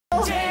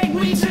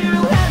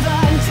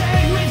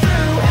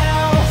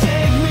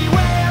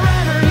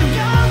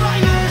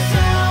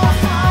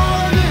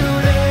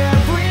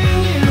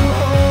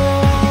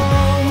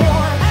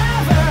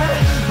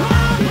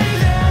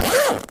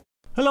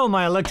Hello,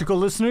 my electrical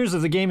listeners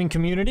of the gaming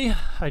community.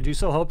 I do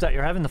so hope that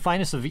you're having the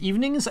finest of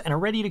evenings and are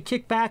ready to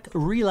kick back,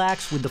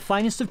 relax with the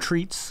finest of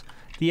treats,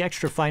 the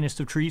extra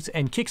finest of treats,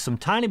 and kick some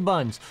tiny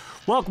buns.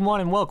 Welcome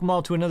one and welcome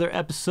all to another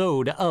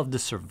episode of the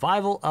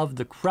Survival of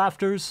the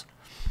Crafters.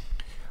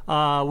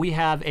 We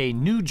have a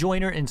new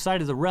joiner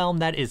inside of the realm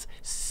that is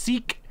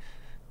Secret.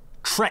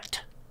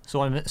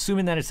 So I'm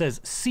assuming that it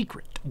says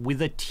secret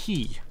with a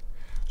T.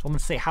 So I'm going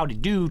to say howdy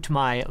do to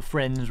my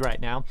friends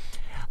right now.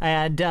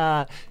 And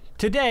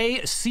today,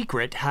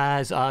 Secret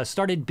has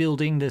started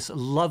building this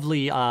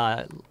lovely,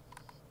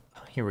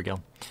 here we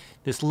go,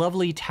 this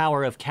lovely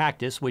tower of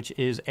cactus, which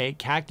is a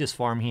cactus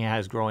farm he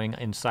has growing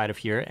inside of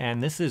here.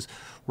 And this is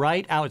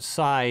right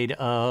outside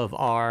of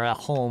our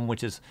home,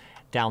 which is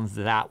down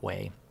that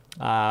way.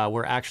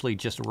 We're actually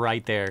just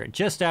right there,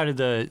 just out of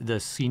the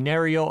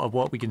scenario of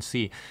what we can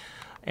see.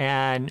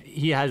 And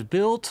he has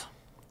built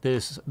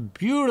this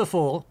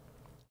beautiful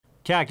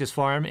cactus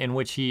farm in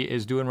which he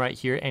is doing right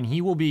here, and he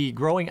will be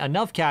growing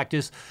enough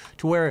cactus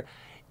to where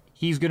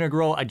he's going to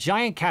grow a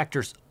giant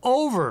cactus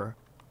over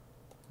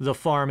the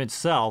farm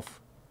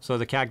itself. So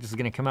the cactus is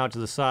going to come out to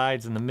the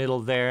sides in the middle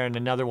there, and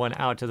another one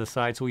out to the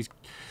side. So he's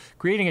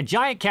creating a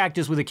giant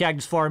cactus with a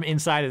cactus farm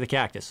inside of the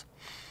cactus.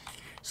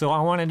 So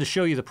I wanted to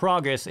show you the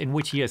progress in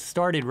which he has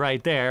started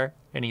right there,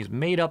 and he's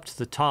made up to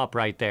the top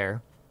right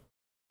there.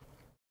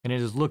 And it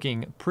is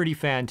looking pretty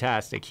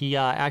fantastic. He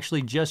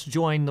actually just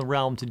joined the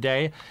realm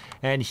today,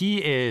 and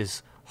he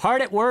is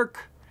hard at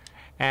work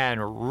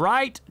and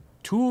right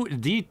to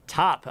the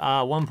top.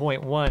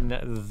 1.1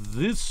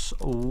 this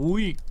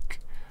week,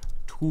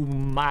 to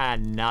my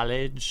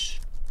knowledge.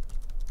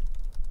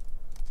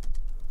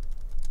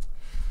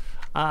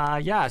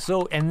 Yeah,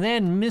 so, and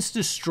then Miss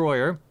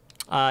Destroyer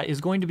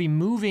is going to be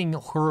moving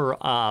her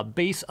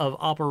base of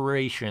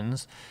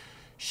operations.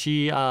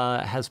 She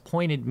has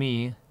pointed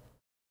me.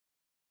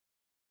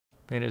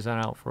 It is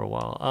out for a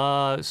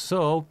while.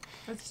 So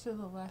it's to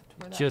the left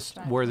where that just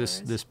where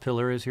this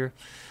pillar is here.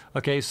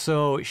 Okay,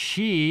 so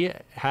she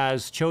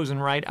has chosen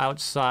right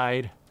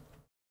outside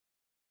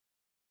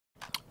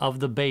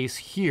of the base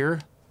here.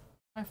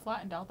 I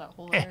flattened out that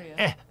whole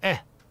area.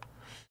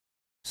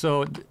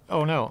 So,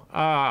 oh no.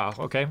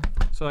 Okay.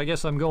 So I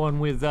guess I'm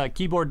going with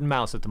keyboard and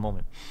mouse at the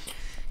moment.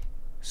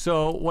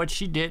 So what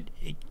she did,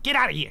 get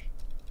out of here.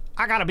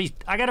 I gotta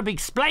be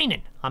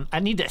explaining. I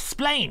need to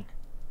explain.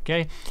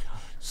 Okay.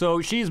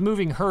 So she's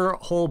moving her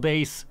whole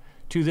base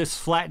to this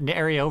flattened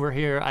area over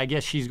here. I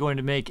guess she's going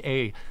to make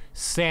a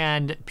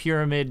sand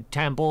pyramid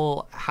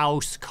temple,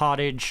 house,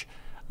 cottage,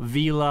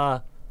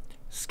 villa,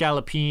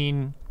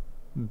 scallopine,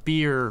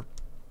 beer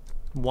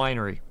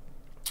winery.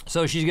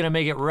 So she's going to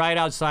make it right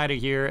outside of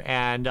here,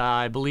 and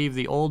I believe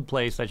the old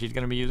place that she's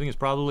going to be using is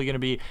probably going to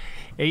be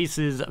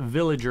Ace's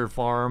villager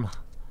farm,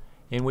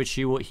 in which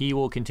he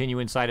will continue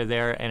inside of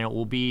there, and it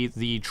will be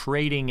the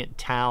trading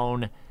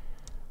town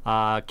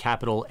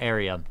capital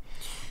area.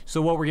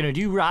 So what we're going to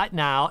do right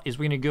now is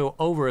we're going to go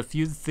over a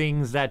few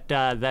things that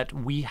that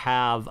we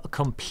have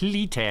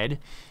completed.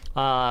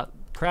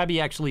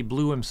 Krabby actually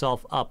blew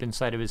himself up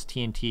inside of his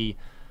TNT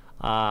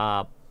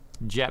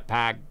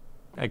jetpack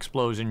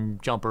explosion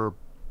jumper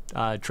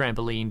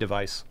trampoline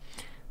device.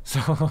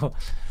 So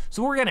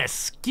we're going to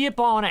skip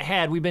on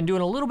ahead. We've been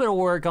doing a little bit of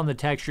work on the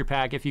texture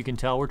pack, if you can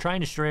tell. We're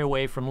trying to stray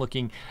away from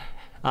looking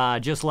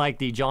just like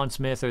the John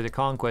Smith or the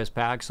Conquest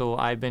pack, so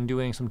I've been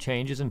doing some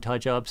changes and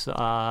touch-ups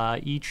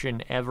each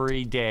and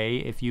every day,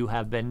 if you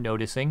have been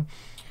noticing.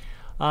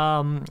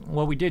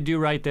 What we did do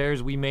right there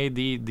is we made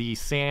the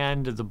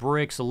sand, the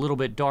bricks a little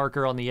bit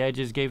darker on the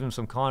edges, gave them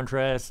some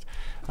contrast,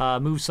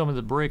 moved some of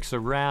the bricks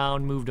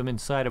around, moved them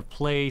inside of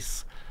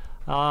place,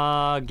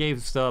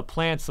 gave the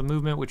plants some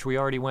movement, which we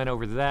already went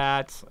over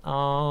that.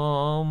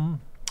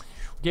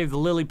 Gave the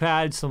lily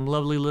pad some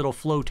lovely little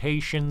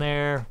flotation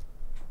there.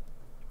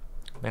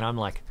 And I'm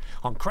like,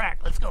 on crack,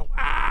 let's go.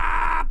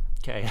 Ah!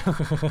 Okay.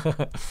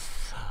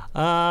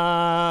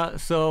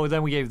 So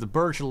then we gave the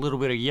birch a little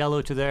bit of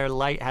yellow to there.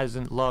 Light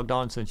hasn't logged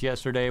on since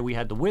yesterday. We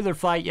had the wither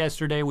fight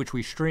yesterday, which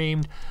we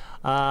streamed,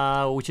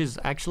 which is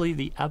actually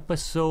the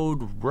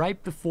episode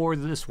right before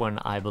this one,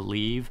 I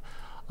believe.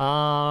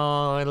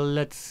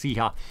 Let's see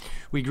how.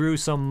 We grew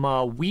some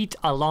wheat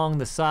along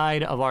the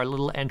side of our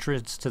little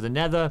entrance to the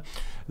nether.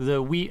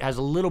 The wheat has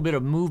a little bit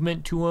of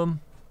movement to them.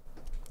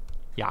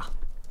 Yeah.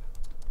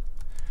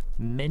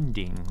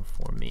 Mending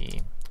for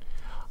me.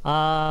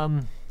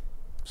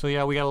 So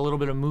yeah, we got a little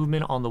bit of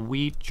movement on the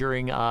wheat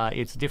during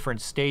its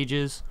different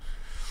stages.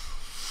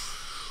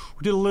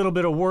 We did a little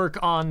bit of work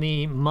on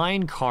the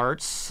mine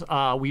carts.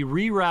 We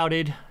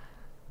rerouted.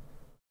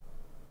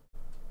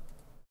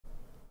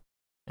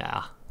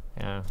 Yeah,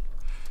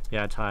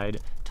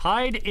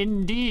 tied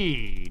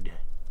indeed.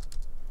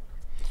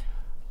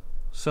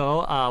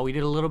 So we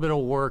did a little bit of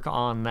work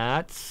on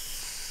that,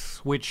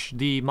 which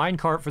the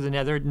minecart for the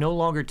nether no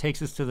longer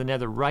takes us to the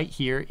nether right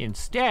here.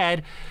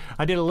 Instead,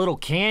 I did a little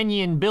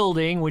canyon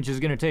building, which is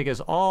going to take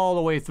us all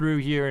the way through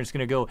here, and it's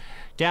going to go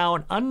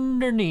down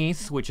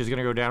underneath, which is going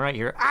to go down right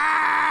here.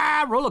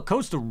 Ah, roller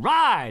coaster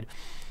ride.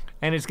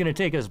 And it's going to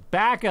take us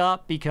back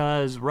up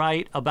because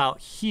right about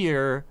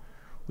here,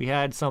 we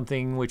had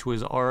something which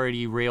was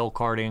already rail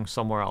carting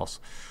somewhere else.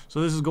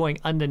 So this is going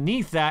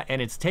underneath that,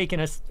 and it's taking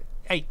us,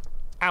 hey,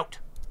 out.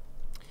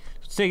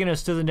 It's taking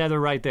us to the nether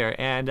right there.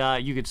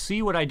 And you could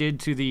see what I did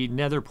to the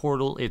nether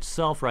portal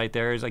itself right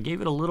there is I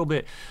gave it a little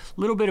bit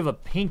of a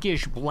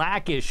pinkish,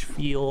 blackish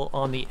feel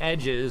on the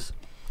edges.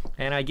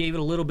 And I gave it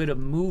a little bit of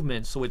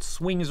movement so it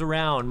swings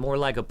around more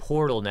like a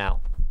portal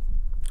now.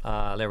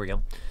 There we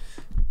go.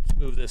 Let's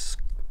move this.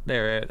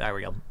 There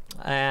we go.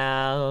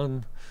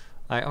 And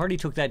I already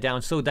took that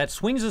down. So that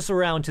swings us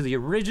around to the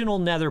original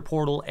nether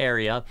portal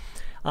area.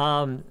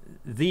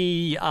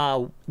 The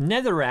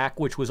netherrack,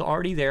 which was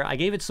already there, I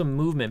gave it some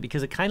movement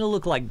because it kind of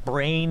looked like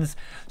brains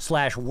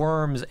 /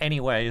 worms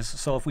anyways.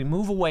 So if we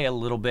move away a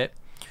little bit,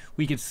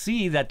 we could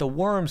see that the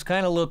worms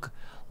kind of look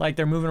like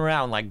they're moving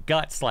around like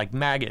guts, like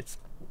maggots.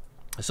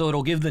 So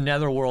it'll give the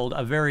netherworld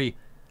a very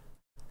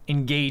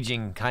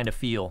engaging kind of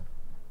feel.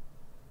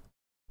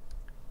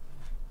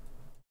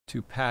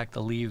 To pack,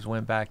 the leaves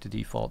went back to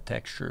default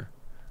texture.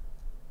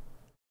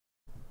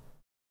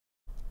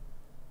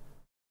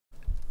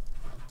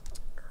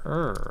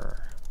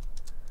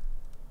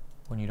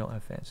 When you don't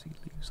have fancy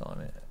leaves on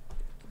it,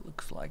 it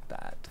looks like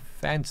that.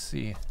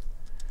 Fancy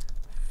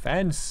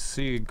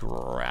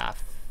graphics.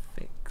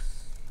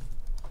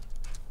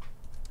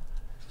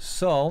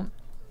 So,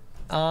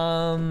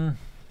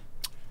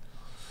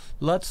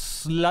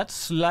 let's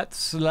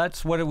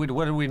what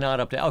are we not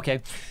up to?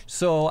 Okay,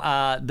 so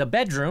the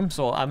bedroom.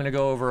 So I'm gonna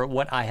go over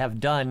what I have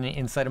done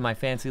inside of my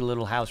fancy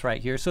little house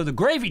right here. So the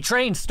gravy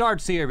train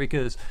starts here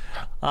because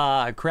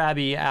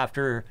Krabby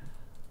after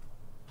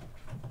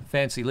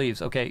fancy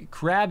leaves. Okay,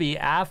 Krabby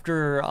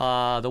after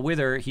the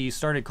wither, he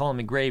started calling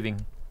me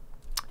Graving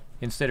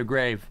instead of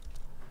Grave.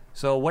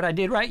 So what I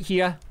did right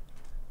here,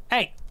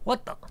 hey,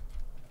 what the?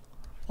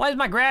 Why does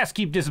my grass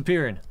keep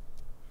disappearing?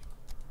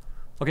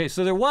 Okay,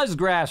 so there was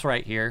grass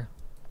right here.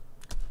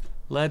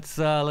 Let's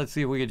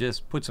see if we could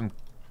just put some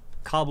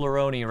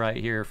cobbleroni right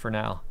here for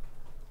now.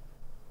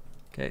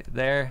 Okay,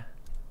 there,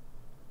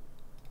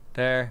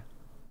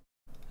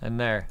 and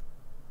there.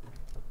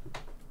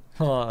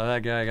 Oh,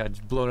 that guy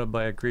got blown up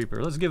by a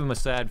creeper. Let's give him a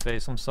sad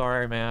face. I'm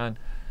sorry, man.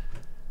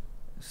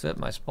 Set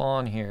my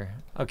spawn here.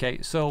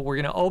 Okay, so we're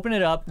gonna open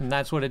it up, and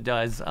that's what it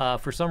does.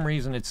 For some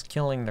reason, it's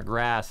killing the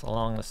grass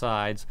along the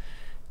sides.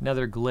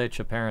 Another glitch,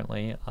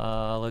 apparently.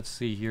 Let's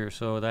see here.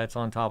 So that's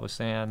on top of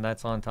sand.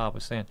 That's on top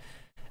of sand.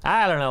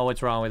 I don't know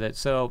what's wrong with it.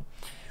 So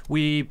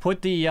we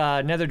put the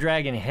nether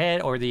dragon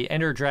head, or the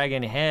ender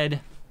dragon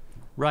head,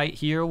 right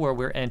here where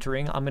we're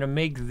entering. I'm gonna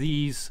make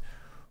these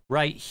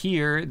right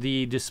here,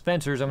 the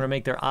dispensers, I'm gonna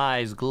make their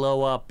eyes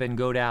glow up and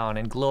go down,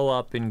 and glow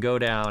up and go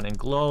down, and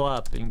glow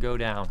up and go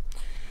down.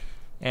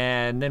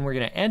 And then we're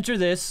gonna enter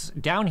this.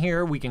 Down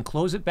here, we can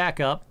close it back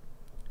up.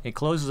 It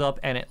closes up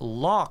and it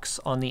locks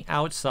on the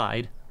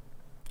outside.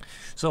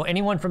 So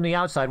anyone from the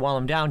outside while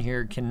I'm down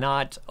here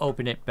cannot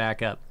open it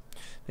back up.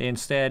 They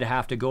instead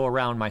have to go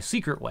around my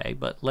secret way,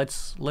 but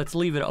let's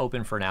leave it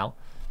open for now.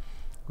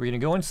 We're gonna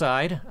go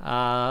inside,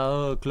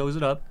 close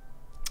it up.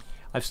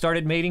 I've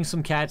started mating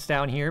some cats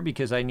down here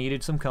because I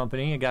needed some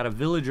company. I got a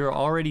villager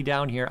already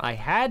down here. I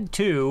had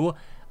two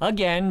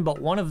again, but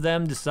one of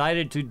them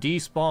decided to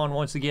despawn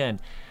once again.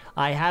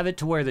 I have it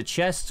to where the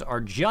chests are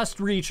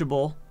just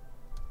reachable.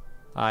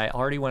 I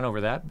already went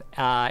over that.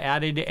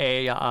 Added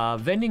a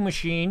vending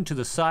machine to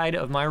the side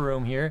of my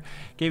room here.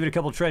 Gave it a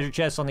couple treasure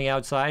chests on the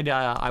outside.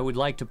 I would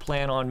like to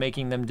plan on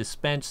making them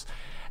dispense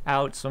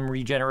out some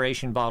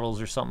regeneration bottles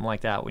or something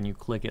like that when you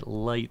click it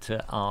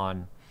later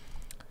on.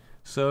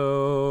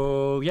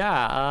 So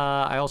yeah,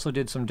 I also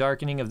did some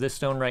darkening of this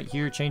stone right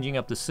here, changing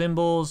up the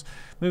symbols,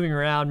 moving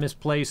around,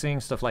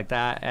 misplacing, stuff like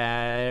that.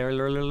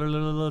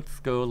 Let's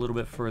go a little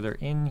bit further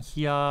in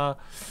here.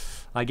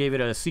 I gave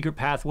it a secret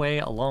pathway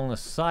along the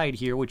side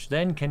here, which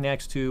then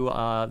connects to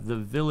the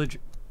village.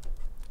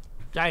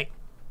 Hey,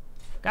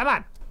 come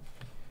on!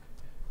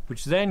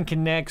 Which then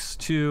connects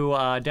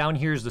to, down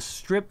here's the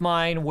strip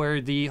mine where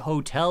the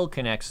hotel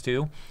connects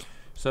to.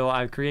 So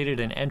I've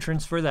created an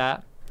entrance for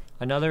that.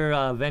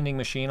 Another vending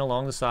machine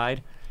along the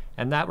side,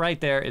 and that right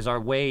there is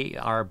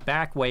our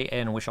back way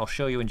in, which I'll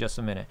show you in just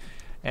a minute.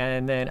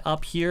 And then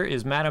up here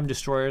is Madame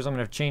Destroyers. I'm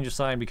gonna change the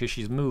sign because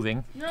she's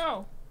moving.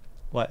 No.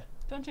 What?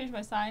 Don't change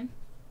my sign.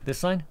 This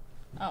sign?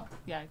 Oh,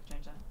 yeah, I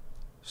changed that.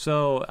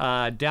 So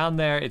down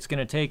there, it's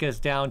gonna take us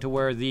down to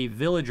where the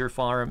villager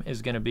farm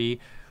is gonna be,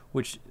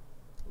 which,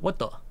 what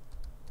the?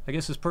 I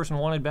guess this person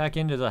wanted back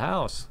into the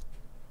house.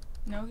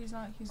 No, he's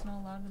not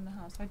allowed in the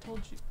house. I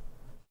told you.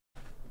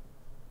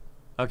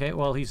 Okay,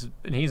 well, he's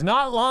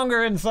not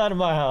longer inside of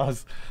my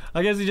house.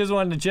 I guess he just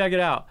wanted to check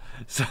it out.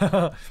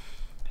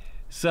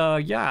 So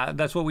yeah,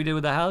 that's what we did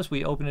with the house.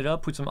 We opened it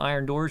up, put some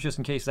iron doors just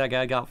in case that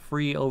guy got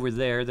free over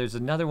there. There's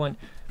another one.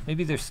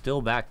 Maybe they're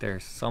still back there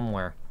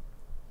somewhere.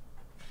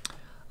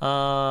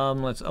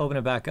 Let's open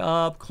it back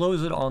up,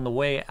 close it on the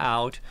way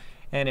out.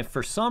 And if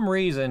for some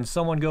reason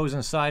someone goes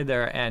inside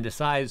there and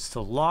decides to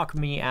lock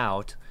me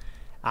out,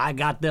 I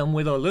got them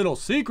with a little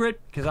secret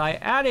because I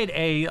added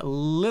a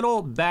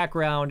little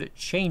background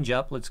change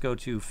up. Let's go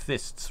to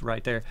fists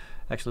right there.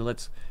 Actually,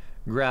 let's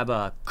grab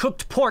a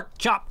cooked pork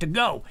chop to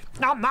go.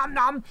 Nom, nom,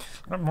 nom.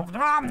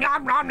 Nom,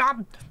 nom, nom,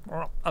 nom.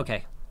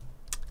 Okay.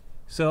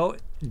 So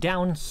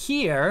down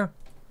here,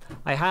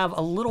 I have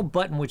a little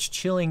button which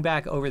chilling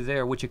back over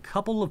there, which a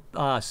couple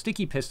of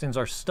sticky pistons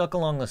are stuck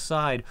along the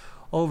side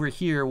over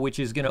here, which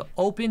is going to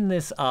open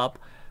this up,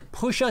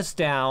 push us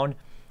down,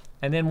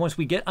 and then once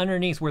we get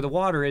underneath where the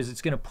water is,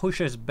 it's going to push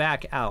us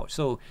back out.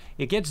 So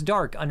it gets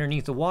dark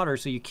underneath the water,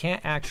 so you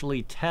can't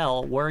actually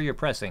tell where you're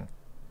pressing.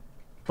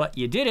 But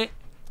you did it,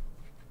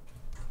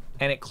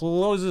 and it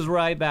closes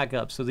right back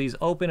up. So these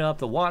open up,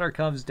 the water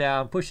comes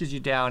down, pushes you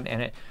down,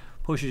 and it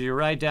pushes you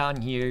right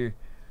down here,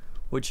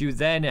 which you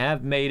then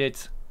have made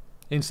it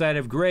inside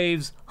of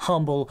Graves'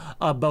 humble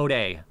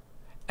abode.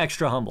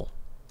 Extra humble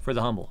for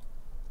the humble.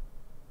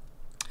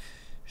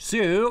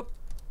 So,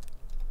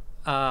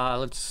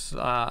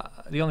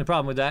 the only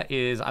problem with that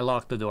is I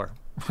locked the door.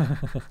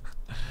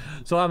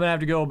 So I'm gonna have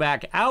to go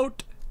back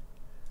out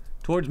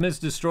towards Miss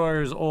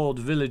Destroyer's old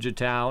village of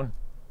town.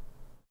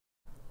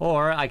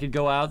 Or I could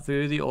go out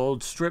through the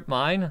old strip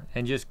mine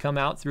and just come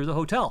out through the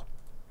hotel.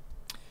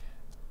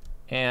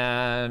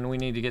 And we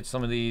need to get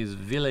some of these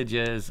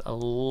villages a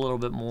little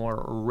bit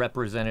more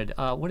represented.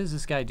 What is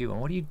this guy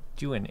doing? What are you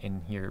doing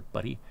in here,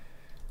 buddy?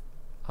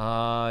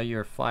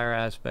 Your fire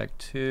aspect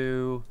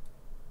 2.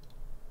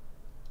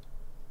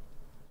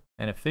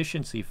 And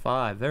efficiency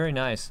 5. Very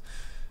nice.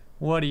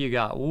 What do you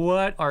got?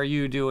 What are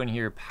you doing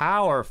here?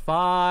 Power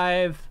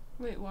 5.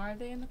 Wait, why are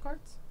they in the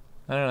carts?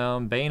 I don't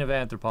know. Bane of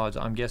Arthropods.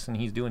 I'm guessing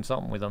he's doing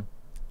something with them.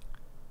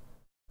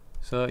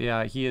 So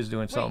yeah, he is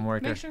doing something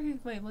right there. Make sure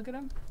wait, look at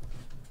him.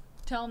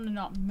 Tell him to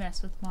not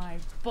mess with my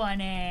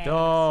bunny.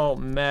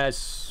 Don't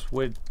mess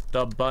with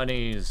the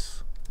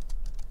bunnies.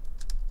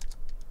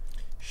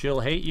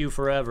 She'll hate you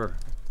forever.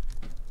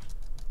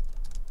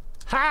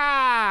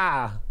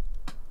 Ha!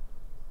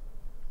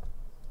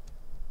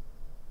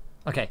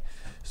 Okay,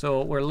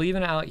 so we're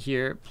leaving out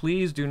here.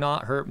 Please do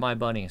not hurt my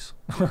bunnies.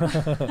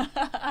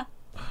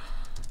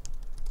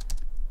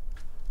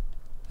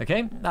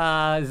 Okay,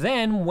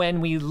 then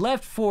when we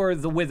left for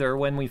the Wither,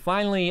 when we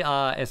finally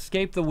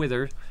escaped the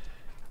Wither,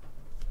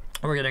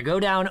 we're gonna go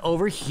down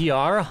over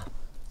here.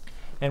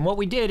 And what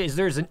we did is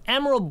there's an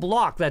emerald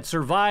block that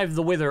survived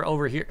the Wither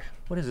over here.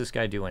 What is this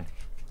guy doing?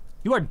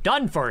 You are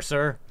done for,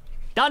 sir.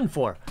 Done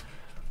for.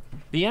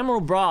 The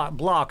emerald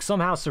block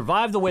somehow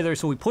survived the Wither,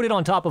 so we put it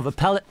on top of a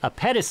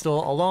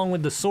pedestal along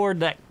with the sword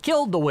that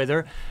killed the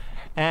Wither,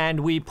 and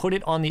we put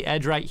it on the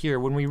edge right here.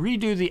 When we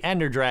redo the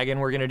Ender Dragon,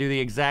 we're gonna do the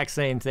exact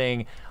same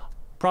thing,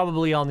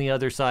 probably on the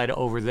other side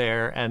over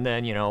there, and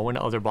then, you know, when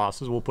other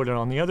bosses, we'll put it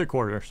on the other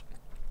corners.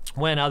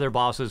 When other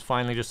bosses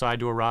finally decide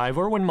to arrive,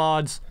 or when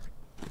mods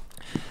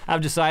have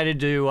decided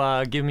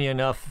to give me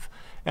enough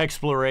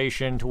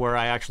exploration to where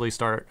I actually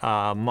start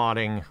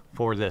modding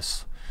for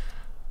this.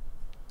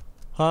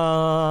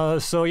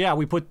 So yeah,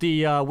 we put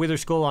the Wither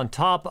Skull on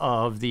top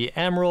of the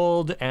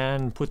emerald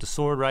and put the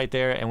sword right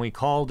there, and we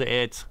called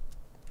it...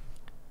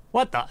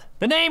 What the?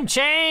 The name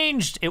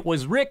changed! It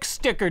was Rick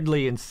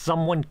Stickardly, and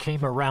someone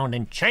came around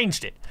and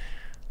changed it.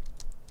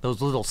 Those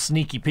little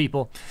sneaky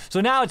people. So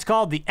now it's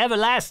called the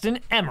Everlasting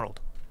Emerald.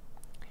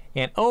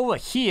 And over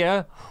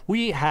here,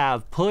 we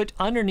have put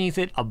underneath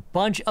it a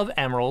bunch of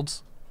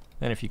emeralds.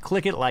 And if you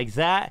click it like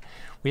that,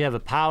 we have a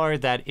power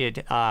that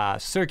it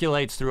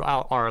circulates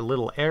throughout our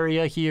little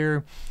area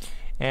here.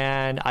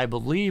 And I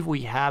believe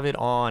we have it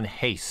on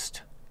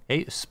haste.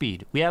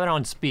 Speed. We have it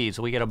on speed,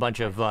 so we get a bunch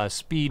of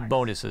speed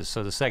bonuses.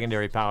 So the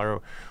secondary power,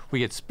 we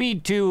get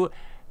speed 2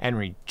 and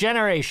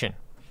regeneration.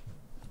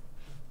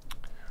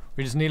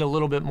 We just need a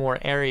little bit more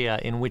area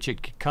in which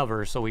it could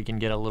cover so we can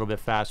get a little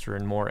bit faster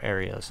in more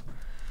areas.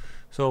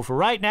 So for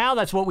right now,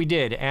 that's what we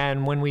did.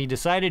 And when we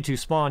decided to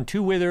spawn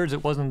 2 withers,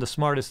 it wasn't the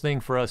smartest thing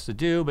for us to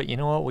do, but you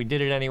know what? We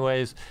did it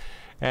anyways.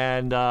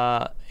 And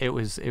it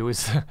was it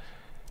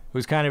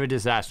was kind of a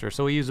disaster.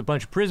 So we used a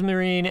bunch of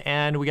prismarine,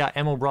 and we got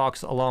emerald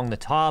blocks along the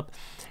top.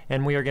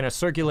 And we are going to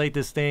circulate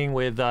this thing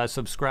with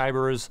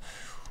subscribers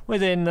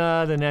within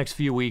the next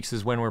few weeks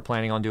is when we're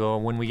planning on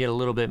doing, when we get a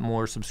little bit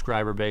more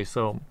subscriber base.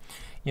 So,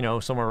 you know,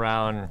 somewhere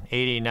around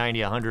 80,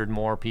 90, 100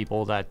 more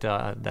people that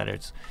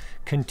it's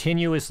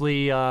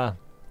continuously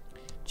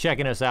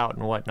checking us out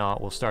and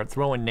whatnot. We'll start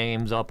throwing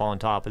names up on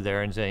top of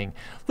there and saying,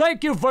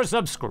 thank you for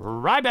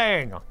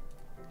subscribing.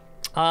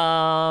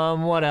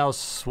 What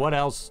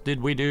else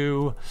did we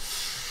do?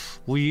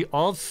 We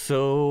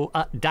also,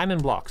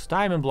 diamond blocks.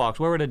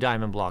 Where would a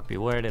diamond block be?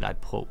 Where did I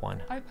put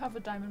one? I have a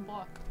diamond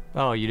block.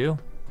 Oh, you do?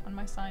 On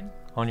my sign.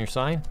 On your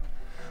sign?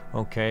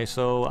 Okay,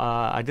 so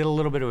I did a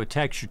little bit of a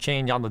texture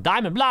change on the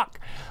diamond block.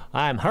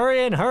 I'm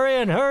hurrying.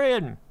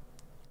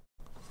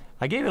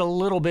 I gave it a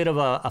little bit of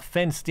a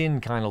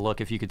fenced-in kind of look,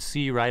 if you could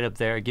see right up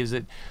there. It gives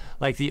it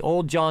like the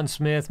old John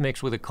Smith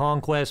mixed with a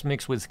Conquest,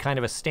 mixed with kind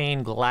of a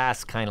stained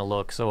glass kind of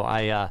look. So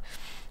I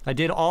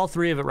did all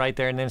 3 of it right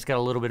there, and then it's got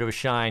a little bit of a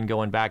shine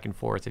going back and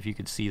forth, if you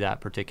could see that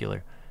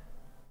particular.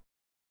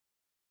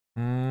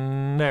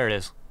 There it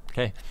is.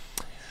 Okay.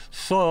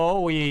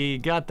 So we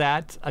got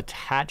that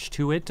attached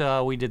to it.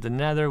 We did the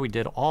nether. We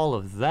did all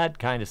of that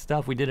kind of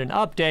stuff. We did an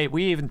update.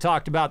 We even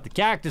talked about the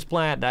cactus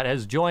plant that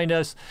has joined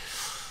us.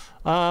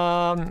 We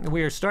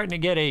are starting to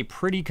get a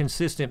pretty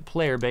consistent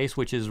player base,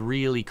 which is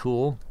really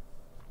cool.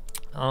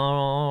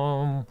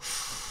 I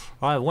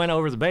went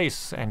over the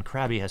base, and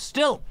Krabby has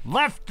still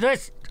left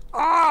this.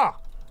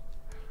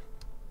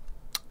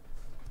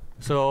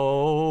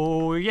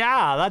 So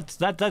yeah,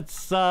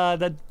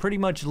 that pretty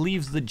much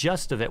leaves the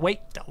gist of it. Wait,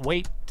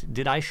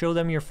 did I show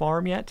them your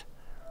farm yet?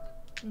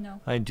 No.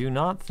 I do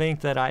not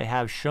think that I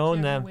have shown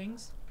Do you have them.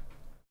 wings?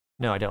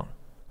 No, I don't.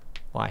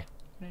 Why?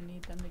 I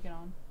need them to get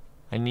on.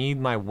 I need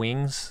my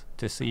wings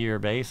to see your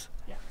base.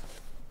 Yeah.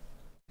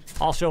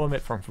 I'll show them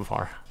it from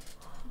far.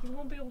 You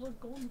won't be able to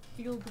go in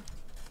the field.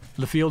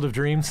 The Field of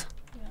Dreams.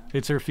 Yeah.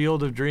 It's her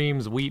Field of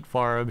Dreams wheat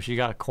farm. She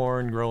got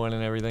corn growing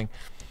and everything.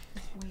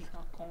 It's wheat,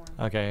 not corn.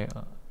 Okay.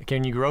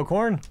 Can you grow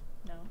corn?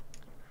 No.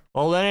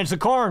 Well, then it's a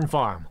corn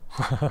farm.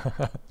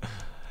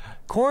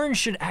 Corn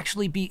should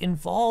actually be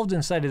involved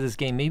inside of this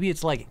game. Maybe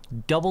it's like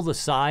double the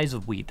size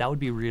of wheat. That would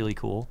be really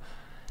cool.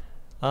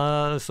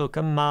 So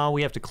come on,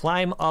 we have to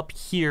climb up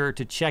here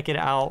to check it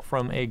out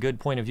from a good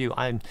point of view.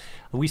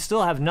 We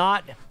still have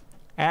not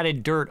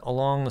added dirt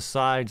along the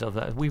sides of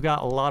that. We've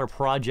got a lot of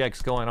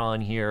projects going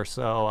on here,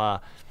 so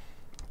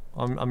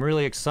I'm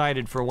really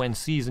excited for when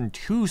Season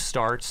 2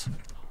 starts,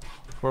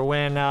 for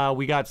when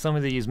we got some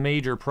of these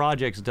major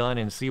projects done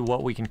and see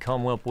what we can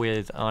come up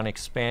with on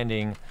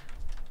expanding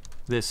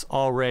this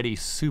already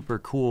super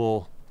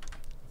cool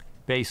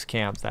base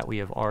camp that we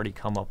have already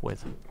come up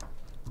with.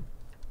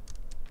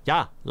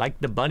 Yeah, like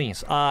the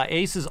bunnies.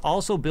 Ace is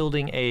also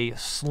building a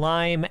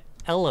slime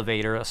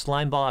elevator, a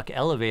slime block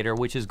elevator,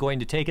 which is going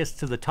to take us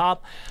to the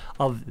top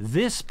of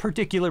this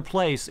particular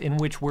place, in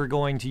which we're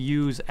going to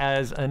use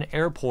as an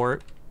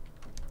airport,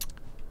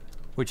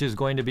 which is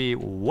going to be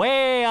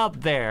way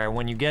up there.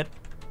 When you get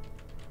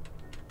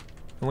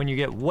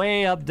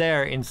way up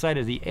there inside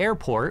of the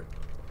airport,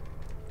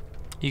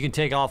 you can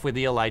take off with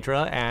the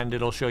elytra and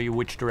it'll show you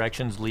which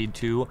directions lead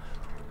to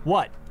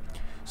what.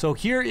 So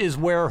here is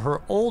where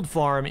her old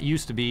farm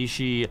used to be.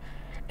 She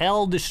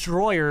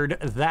destroyered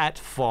that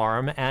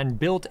farm and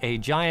built a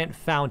giant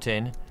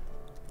fountain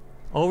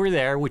over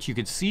there, which you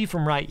could see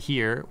from right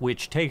here,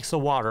 which takes the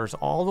waters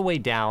all the way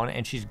down,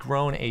 and she's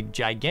grown a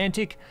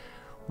gigantic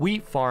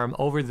wheat farm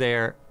over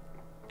there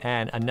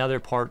and another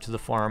part to the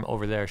farm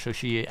over there. So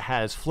she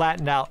has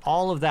flattened out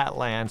all of that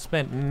land,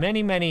 spent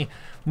many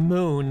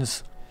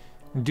moons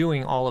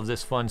doing all of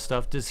this fun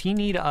stuff. Does he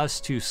need us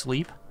to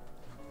sleep?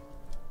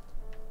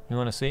 You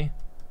want to see?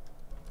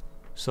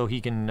 So he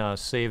can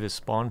save his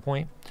spawn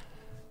point.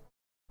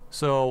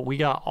 So we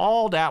got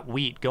all that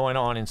wheat going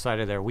on inside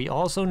of there. We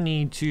also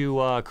need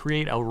to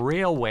create a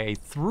railway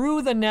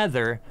through the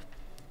nether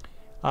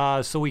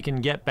so we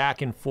can get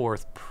back and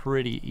forth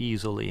pretty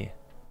easily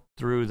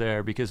through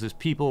there, because as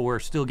people were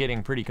still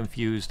getting pretty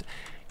confused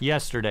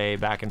yesterday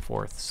back and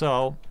forth.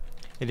 So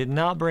it did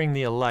not bring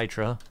the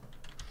elytra.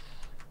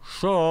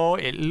 So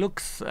it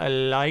looks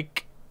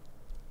like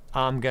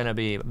I'm gonna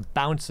be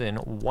bouncing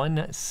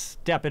one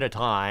step at a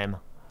time.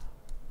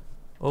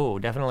 Oh,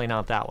 definitely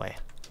not that way.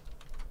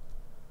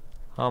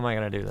 How am I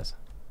gonna do this?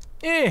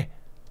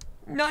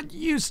 Not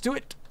used to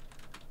it.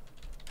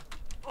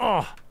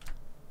 Oh,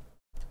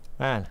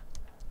 man,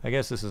 I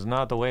guess this is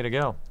not the way to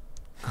go.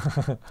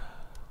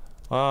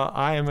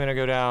 I am gonna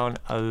go down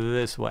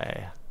this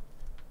way.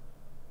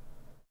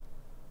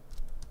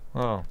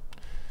 Oh,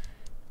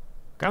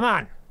 come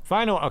on,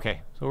 final.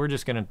 Okay, so we're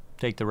just gonna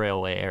take the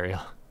railway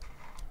area.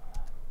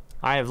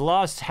 I have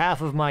lost half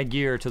of my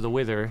gear to the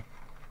wither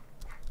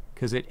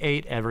because it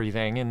ate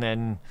everything, and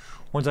then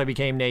once I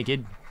became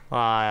naked,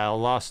 I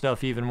lost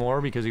stuff even more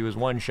because he was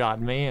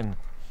one-shotting me, and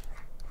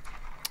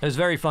it was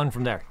very fun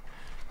from there.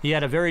 He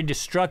had a very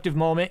destructive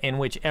moment in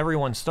which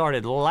everyone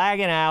started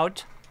lagging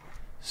out.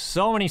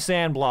 So many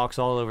sand blocks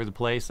all over the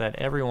place that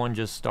everyone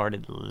just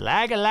started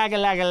lagging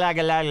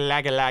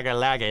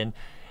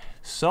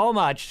so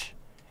much,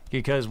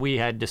 because we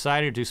had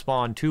decided to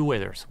spawn 2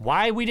 withers.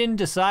 Why we didn't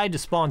decide to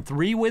spawn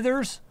 3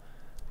 withers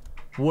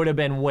would have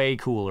been way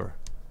cooler.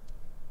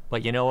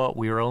 But you know what?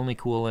 We were only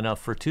cool enough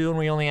for 2, and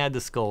we only had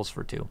the skulls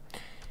for 2.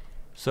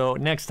 So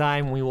next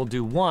time we will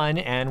do 1,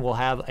 and we'll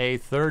have a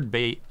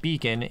 3rd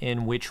beacon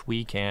in which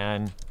we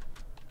can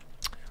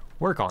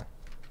work on.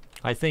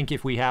 I think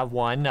if we have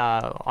 1,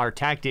 our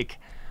tactic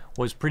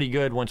was pretty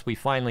good once we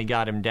finally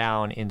got him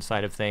down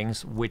inside of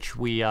things, which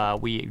we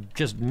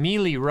just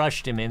melee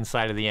rushed him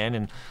inside of the end,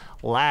 and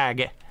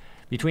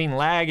between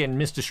lag and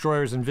Mist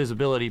Destroyer's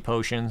invisibility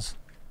potions,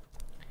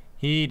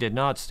 he did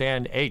not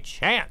stand a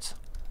chance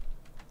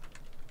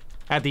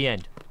at the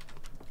end.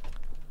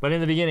 But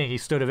in the beginning, he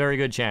stood a very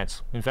good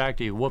chance. In fact,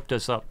 he whooped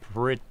us up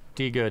pretty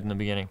good in the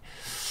beginning.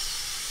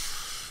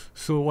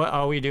 So what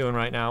are we doing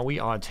right now? We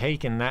are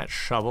taking that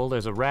shovel.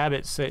 There's a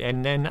rabbit,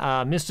 and then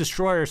Mist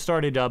Destroyer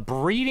started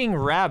breeding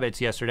rabbits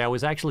yesterday. I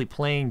was actually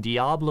playing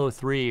Diablo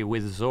 3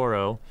 with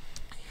Zoro,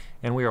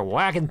 and we were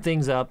whacking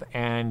things up,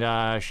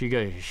 and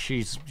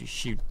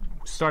she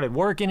started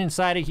working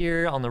inside of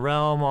here on the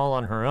realm all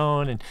on her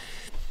own, and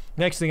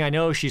next thing I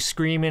know, she's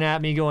screaming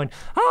at me, going,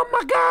 "Oh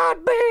my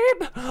God,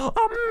 babe!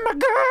 Oh my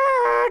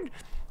God!"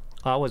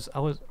 I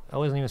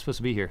wasn't even supposed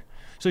to be here.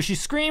 So she's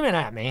screaming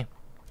at me,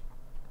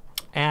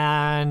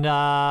 and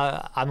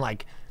I'm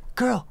like,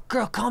 girl,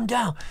 calm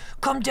down.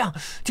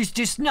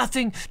 There's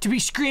nothing to be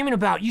screaming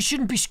about. You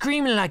shouldn't be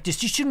screaming like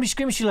this. You shouldn't be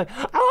screaming. She's like,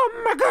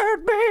 "Oh my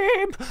God,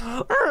 babe!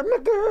 Oh my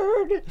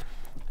God!"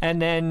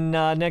 And then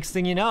next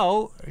thing you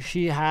know,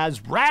 she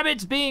has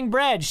rabbits being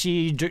bred.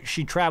 She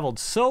traveled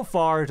so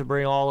far to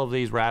bring all of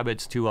these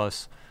rabbits to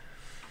us.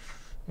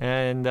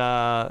 And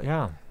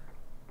yeah.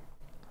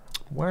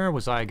 Where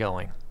was I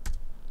going?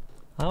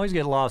 I always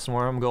get lost in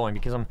where I'm going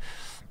because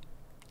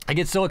I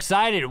get so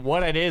excited at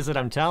what it is that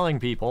I'm telling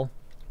people.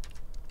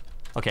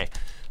 Okay,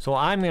 so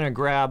I'm gonna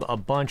grab a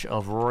bunch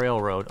of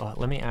railroad. Oh,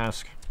 let me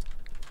ask.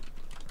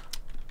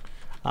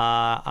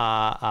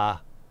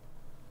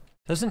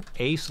 Doesn't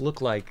Ace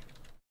look like...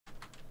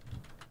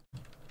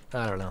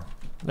 I don't know.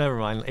 Never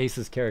mind.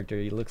 Ace's character,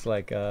 he looks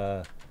like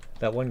that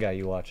one guy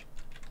you watch.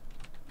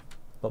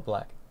 But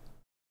black.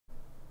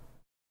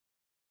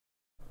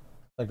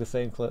 Like the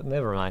same clip.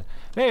 Never mind.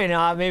 Maybe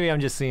not. Maybe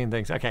I'm just seeing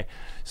things. Okay.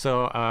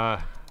 So,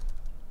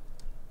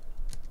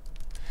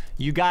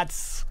 you got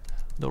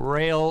the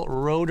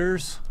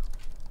railroaders.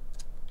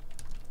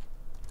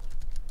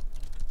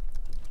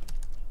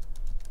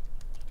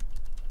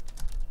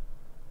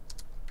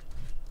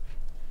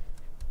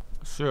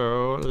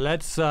 So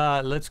let's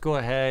go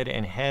ahead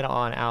and head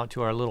on out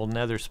to our little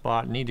nether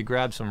spot. Need to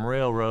grab some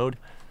railroad.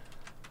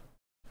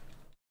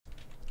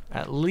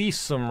 At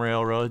least some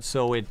railroad,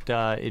 so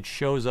it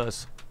shows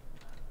us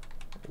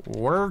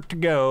where to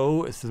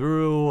go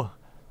through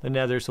the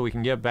nether so we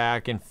can get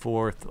back and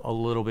forth a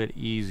little bit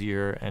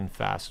easier and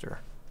faster.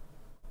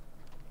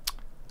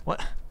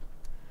 What?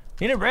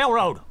 Need a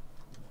railroad.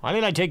 Why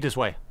did I take this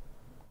way?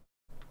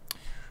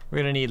 We're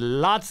gonna need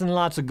lots and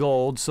lots of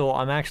gold, so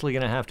I'm actually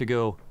gonna have to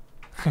go.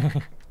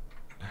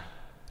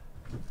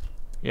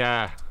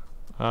 Yeah.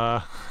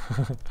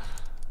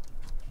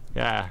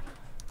 Yeah.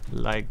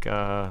 Like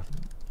the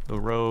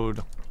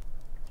road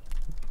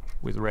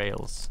with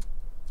rails.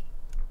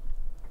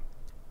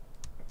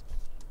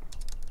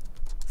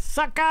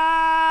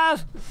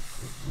 Suckers!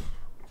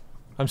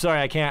 I'm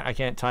sorry, I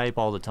can't type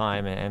all the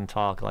time and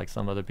talk like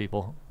some other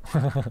people.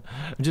 I'm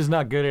just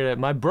not good at it.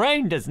 My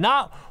brain does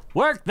not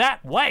work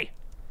that way.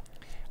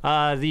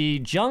 The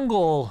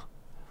jungle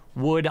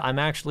wood I'm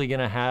actually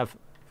gonna have.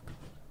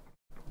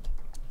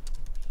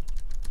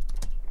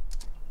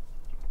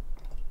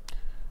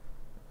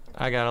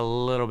 I got a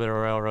little bit of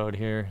railroad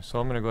here, so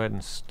I'm gonna go ahead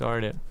and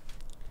start it.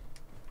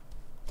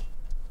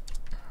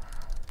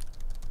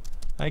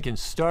 I can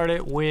start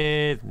it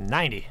with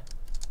 90.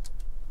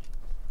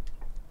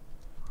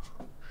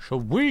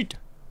 Sweet!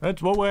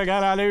 That's what we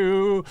gotta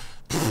do.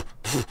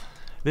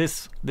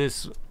 This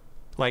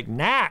like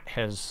gnat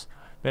has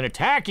been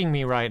attacking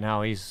me right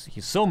now. He's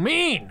so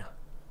mean,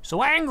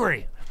 so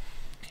angry.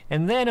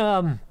 And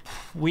then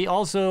we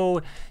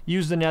also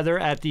use the nether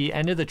at the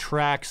end of the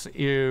tracks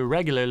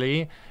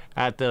irregularly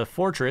at the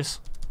fortress.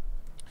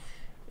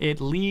 It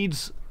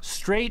leads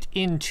straight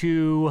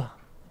into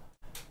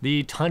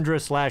the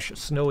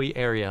tundra/snowy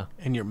area.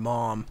 And your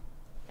mom.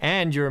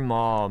 And your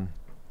mom.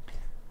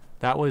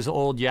 That was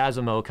old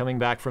Yazimo coming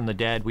back from the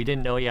dead. We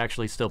didn't know he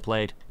actually still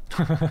played.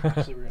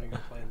 Actually, we're gonna go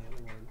play in the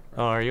other one.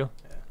 Oh, are you?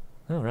 Yeah.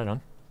 Oh, right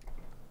on.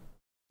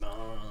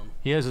 Mom.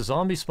 He has a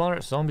zombie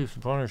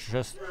spawner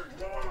chest.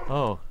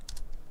 Oh.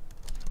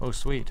 Oh,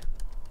 sweet.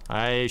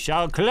 I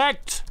shall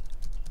collect!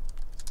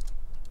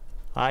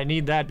 I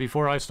need that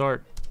before I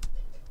start.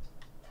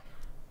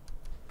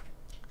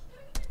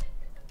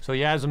 So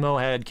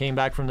Yazimo came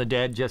back from the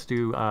dead just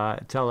to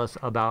tell us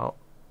about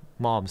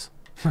moms.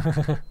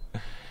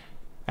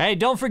 Hey,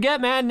 don't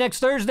forget, man, next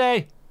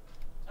Thursday.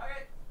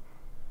 Okay.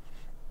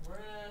 We're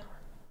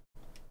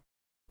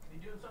you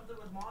doing something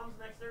with moms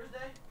next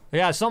Thursday?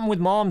 Yeah, something with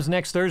moms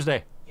next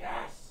Thursday.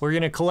 Yes. We're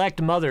gonna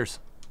collect mothers.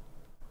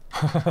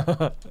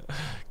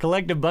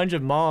 Collect a bunch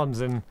of moms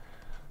and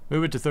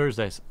move it to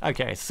Thursdays.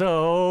 Okay,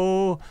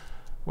 so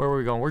where are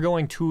we going? We're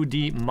going to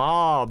the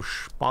mob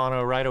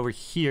spawner right over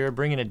here,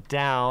 bringing it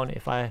down.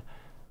 If I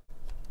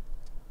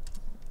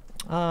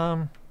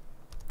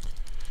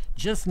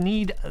just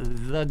need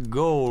the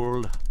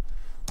gold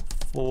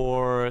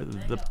for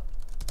the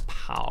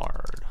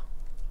powered.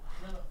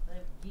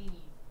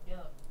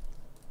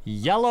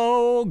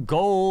 Yellow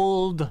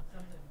gold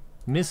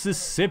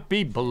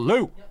Mississippi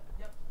blue.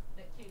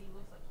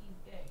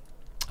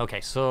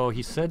 Okay, so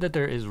he said that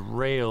there is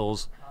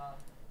rails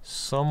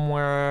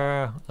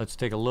somewhere. Let's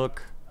take a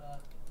look.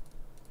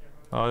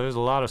 Oh, there's a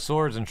lot of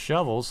swords and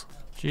shovels.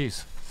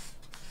 Jeez.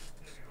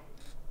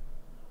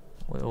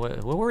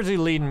 Where's he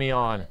leading me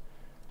on?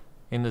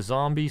 In the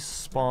zombie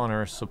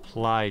spawner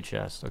supply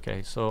chest.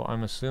 Okay, so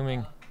I'm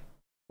assuming...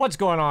 What's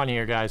going on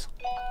here, guys?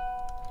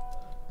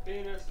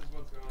 Penis is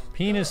what's going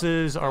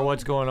Penises are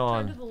what's going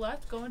Turn to on. the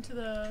left, go into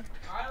the...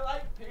 I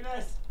like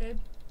penis. Babe,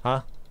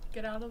 Huh?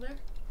 get out of there.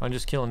 I'm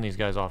just killing these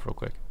guys off real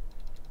quick.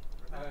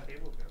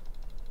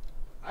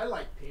 I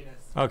like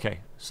penis. Okay,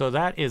 so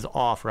that is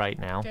off right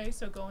now. Okay,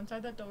 so go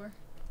inside that door.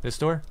 This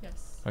door?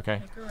 Yes. Okay.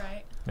 Make a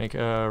right, Make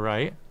a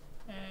right.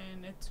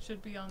 and it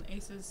should be on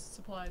Ace's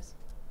supplies.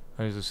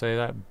 How does it say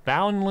that?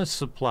 Boundless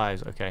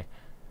supplies. Okay.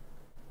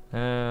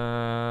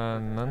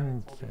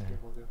 None there.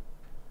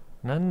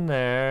 None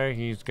there.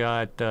 He's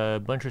got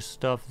a bunch of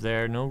stuff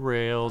there. No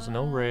rails.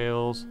 No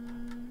rails.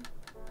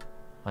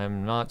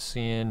 I'm not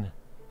seeing.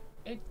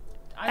 Any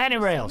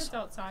assume rails. It's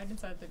outside,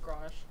 inside the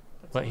garage.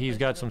 That's But what he's I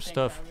got would some think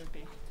stuff. that would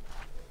be.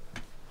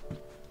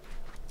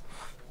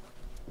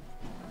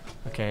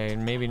 Okay,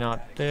 maybe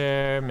not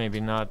there. Maybe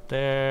not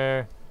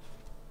there.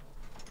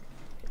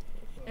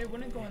 It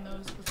wouldn't go in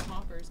those because the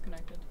hopper is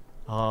connected.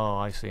 Oh,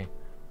 I see.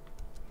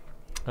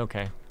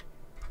 Okay.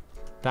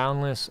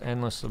 Boundless,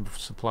 endless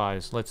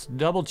supplies. Let's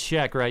double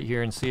check right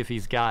here and see if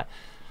he's got.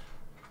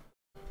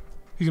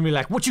 He's gonna be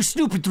like, "What you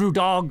snooping through,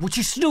 dog? What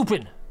you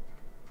snooping?"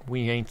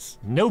 We ain't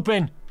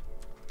snooping.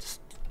 Just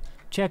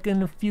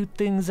checking a few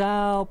things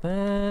out,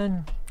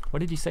 man. What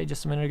did you say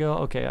just a minute ago?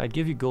 Okay, I'd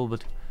give you gold,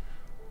 but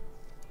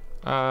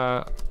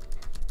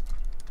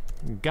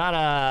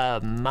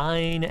gotta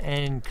mine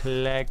and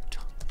collect.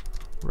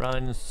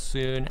 Run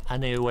soon,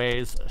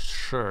 anyways.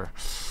 Sure.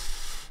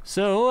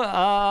 So,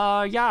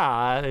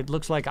 yeah, it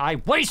looks like I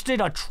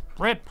wasted a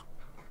trip.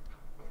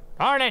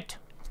 Darn it.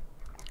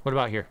 What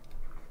about here?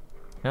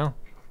 No?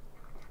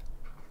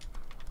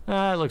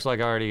 It looks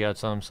like I already got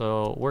some,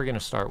 so we're gonna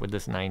start with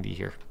this 90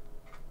 here.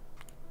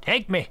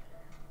 Take me.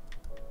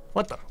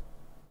 What the?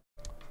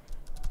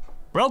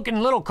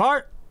 Broken little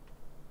cart?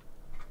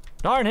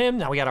 Darn him,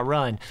 now we gotta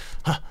run.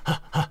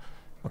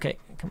 Okay,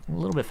 come a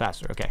little bit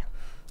faster, okay.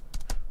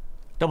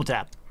 Double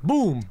tap.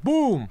 Boom,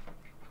 boom.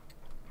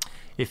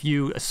 If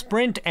you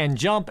sprint and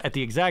jump at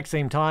the exact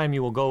same time,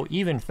 you will go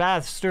even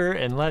faster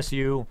unless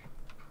you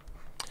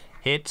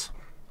hit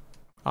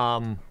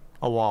a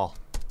wall.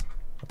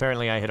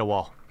 Apparently I hit a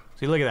wall.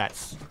 See, look at that.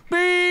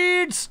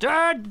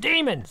 Speedster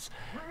demons.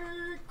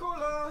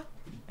 Ricola.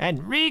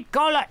 And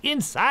Ricola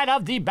inside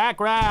of the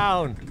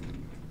background.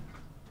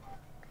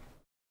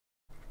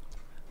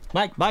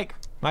 Mike.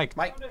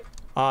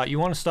 You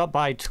want to stop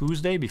by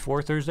Tuesday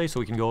before Thursday so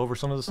we can go over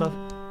some of the stuff?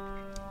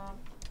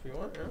 If you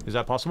want, yeah. Is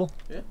that possible?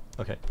 Yeah.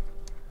 Okay.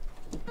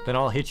 Then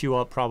I'll hit you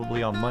up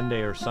probably on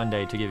Monday or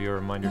Sunday to give you a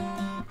reminder.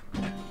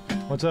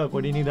 What's up?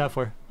 What do you need that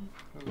for?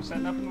 We're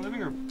setting up in the living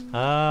room.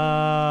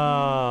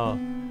 Oh.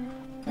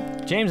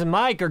 James and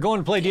Mike are going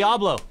to play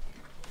Diablo.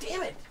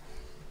 Damn it!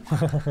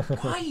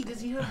 Why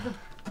does he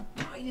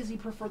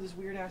prefer this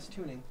weird ass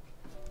tuning?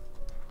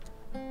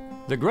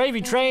 The gravy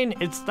train,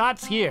 it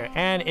starts here,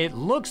 and it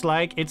looks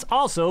like it's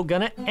also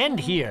gonna end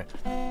here.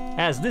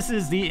 As this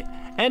is the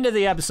end of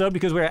the episode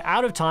because we're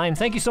out of time.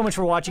 Thank you so much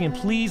for watching, and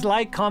please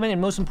like, comment,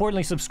 and most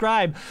importantly,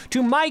 subscribe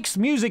to Mike's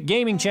Music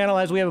Gaming channel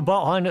as we have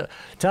a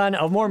ton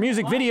of more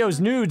music videos,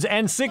 nudes,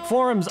 and sick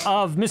forums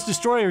of Miss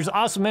Destroyer's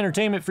awesome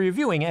entertainment for your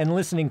viewing and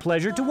listening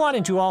pleasure. To one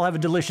and to all, have a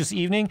delicious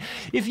evening.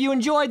 If you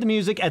enjoyed the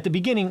music at the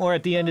beginning or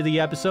at the end of the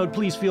episode,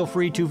 please feel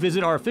free to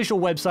visit our official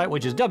website,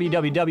 which is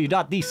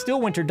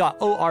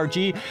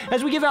www.thestillwinter.org,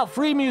 as we give out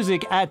free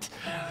music at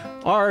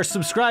our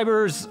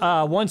subscribers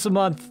once a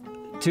month.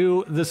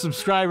 To the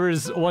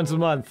subscribers once a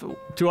month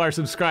to our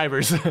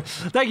subscribers.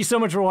 Thank you so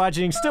much for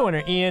watching.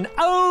 Stillwinter Ian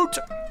out!